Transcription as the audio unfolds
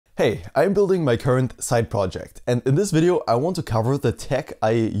Hey, I'm building my current side project, and in this video I want to cover the tech I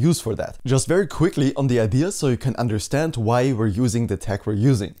use for that. Just very quickly on the idea so you can understand why we're using the tech we're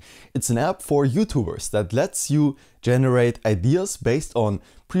using. It's an app for YouTubers that lets you generate ideas based on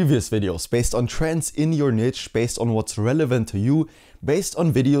previous videos, based on trends in your niche, based on what's relevant to you, based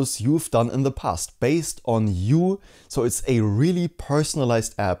on videos you've done in the past, based on you. So it's a really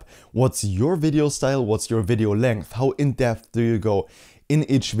personalized app. What's your video style? What's your video length? How in depth do you go in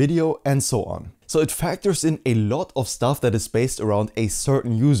each video, and so on. So it factors in a lot of stuff that is based around a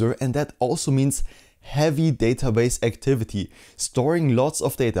certain user, and that also means heavy database activity, storing lots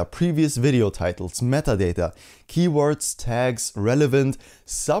of data, previous video titles, metadata, keywords, tags, relevant,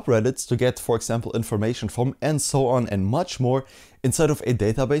 subreddits to get, for example, information from, and so on, and much more inside of a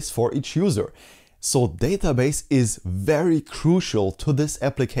database for each user. So database is very crucial to this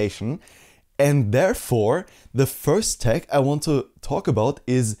application. And therefore, the first tech I want to talk about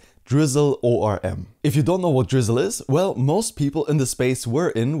is Drizzle ORM. If you don't know what Drizzle is, well, most people in the space we're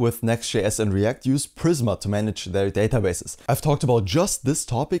in with Next.js and React use Prisma to manage their databases. I've talked about just this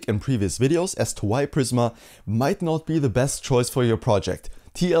topic in previous videos as to why Prisma might not be the best choice for your project.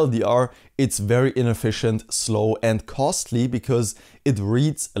 TLDR, it's very inefficient, slow and costly because it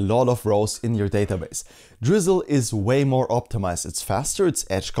reads a lot of rows in your database. Drizzle is way more optimized. It's faster, it's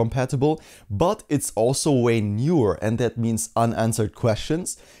edge compatible, but it's also way newer, and that means unanswered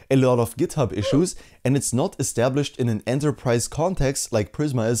questions, a lot of GitHub issues, and it's not established in an enterprise context like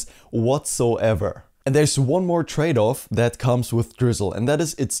Prisma is whatsoever. And there's one more trade-off that comes with Drizzle, and that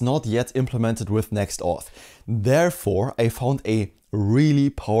is it's not yet implemented with NextAuth. Therefore, I found a really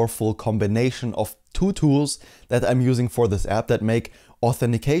powerful combination of two tools that I'm using for this app that make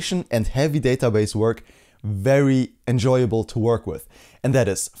authentication and heavy database work very enjoyable to work with. And that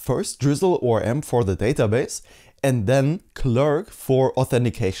is first Drizzle ORM for the database, and then Clerk for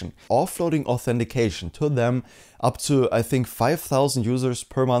authentication. Offloading authentication to them up to, I think, 5,000 users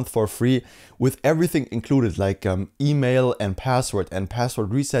per month for free with everything included, like email and password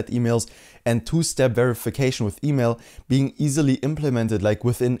reset emails and two-step verification with email being easily implemented like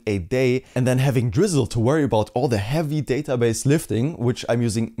within a day, and then having Drizzle to worry about all the heavy database lifting, which I'm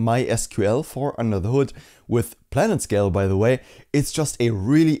using MySQL for under the hood with PlanetScale, by the way. It's just a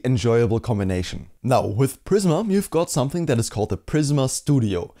really enjoyable combination. Now with Prisma, you've got something that is called the Prisma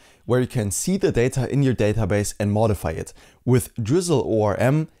Studio, where you can see the data in your database and modify it. With Drizzle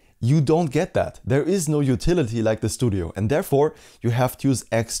ORM, you don't get that. There is no utility like the Studio, and therefore you have to use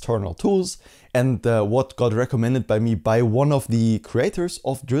external tools. And what got recommended by me by one of the creators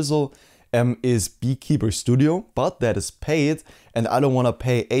of Drizzle is Beekeeper Studio, but that is paid, and I don't want to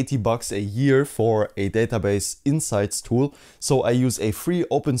pay 80 bucks a year for a database insights tool. So I use a free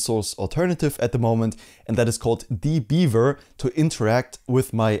open source alternative at the moment, and that is called DBeaver, to interact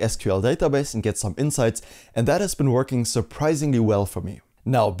with my SQL database and get some insights, and that has been working surprisingly well for me.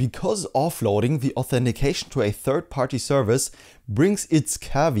 Now, because offloading the authentication to a third-party service brings its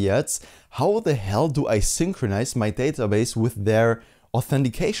caveats, how the hell do I synchronize my database with their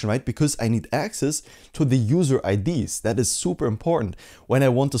authentication, right? Because I need access to the user IDs. That is super important when I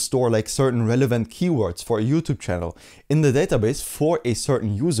want to store like certain relevant keywords for a YouTube channel in the database for a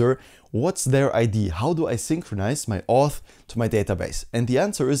certain user. What's their ID? How do I synchronize my auth to my database? And the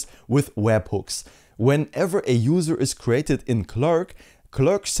answer is with webhooks. Whenever a user is created in Clerk,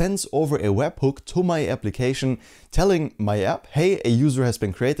 Clerk sends over a webhook to my application telling my app, hey, a user has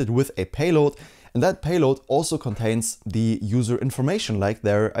been created with a payload, and that payload also contains the user information like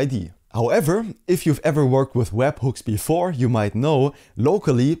their ID. However, if you've ever worked with webhooks before, you might know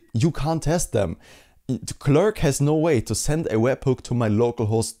locally you can't test them. Clerk has no way to send a webhook to my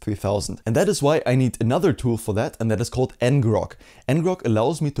localhost 3000. And that is why I need another tool for that, and that is called ngrok. Ngrok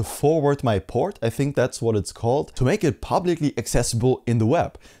allows me to forward my port, I think that's what it's called, to make it publicly accessible in the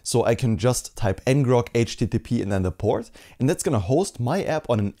web. So I can just type ngrok http and then the port, and that's gonna host my app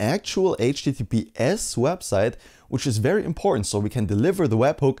on an actual HTTPS website, which is very important, so we can deliver the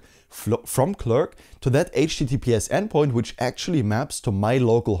webhook from Clerk to that HTTPS endpoint, which actually maps to my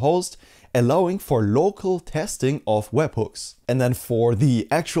local host, allowing for local testing of webhooks. And then for the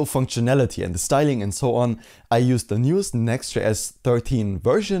actual functionality and the styling and so on, I use the newest Next.js 13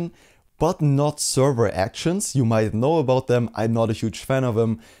 version, but not server actions. You might know about them. I'm not a huge fan of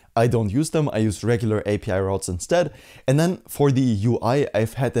them. I don't use them. I use regular API routes instead. And then for the UI,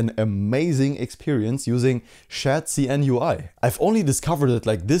 I've had an amazing experience using ShadCN UI. I've only discovered it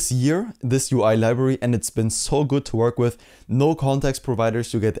like this year, this UI library, and it's been so good to work with. No context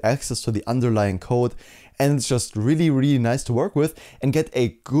providers, you get access to the underlying code, and it's just really, really nice to work with and get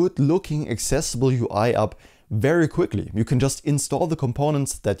a good looking accessible UI up very quickly. You can just install the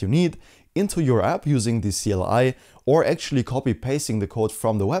components that you need into your app using the CLI, or actually copy pasting the code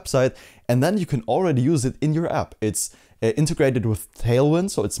from the website, and then you can already use it in your app. It's integrated with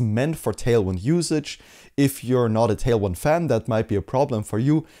Tailwind, so it's meant for Tailwind usage. If you're not a Tailwind fan, that might be a problem for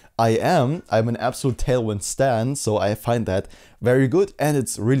you. I'm an absolute Tailwind stan, so I find that very good, and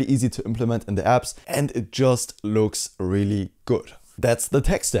it's really easy to implement in the apps, and it just looks really good. That's the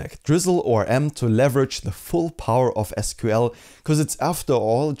tech stack, Drizzle or M, to leverage the full power of SQL, because it's after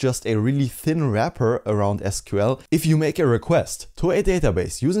all just a really thin wrapper around SQL. If you make a request to a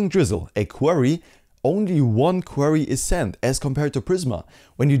database using Drizzle, a query, only one query is sent as compared to Prisma.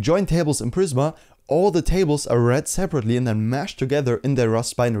 When you join tables in Prisma, all the tables are read separately and then mashed together in the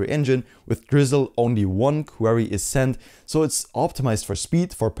Rust binary engine. With Drizzle, only one query is sent. So it's optimized for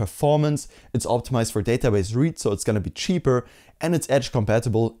speed, for performance, it's optimized for database read, so it's gonna be cheaper, and it's edge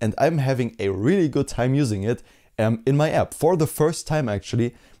compatible, and I'm having a really good time using it in my app for the first time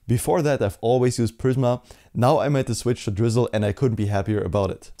actually. Before that, I've always used Prisma. Now I made the switch to Drizzle and I couldn't be happier about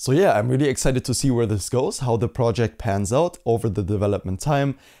it. So yeah, I'm really excited to see where this goes, how the project pans out over the development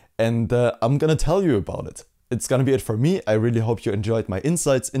time, and I'm gonna tell you about it. It's gonna be it for me. I really hope you enjoyed my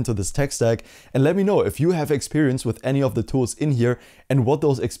insights into this tech stack, and let me know if you have experience with any of the tools in here and what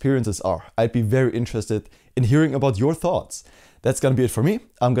those experiences are. I'd be very interested in hearing about your thoughts. That's gonna be it for me.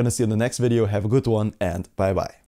 I'm gonna see you in the next video. Have a good one, and bye bye.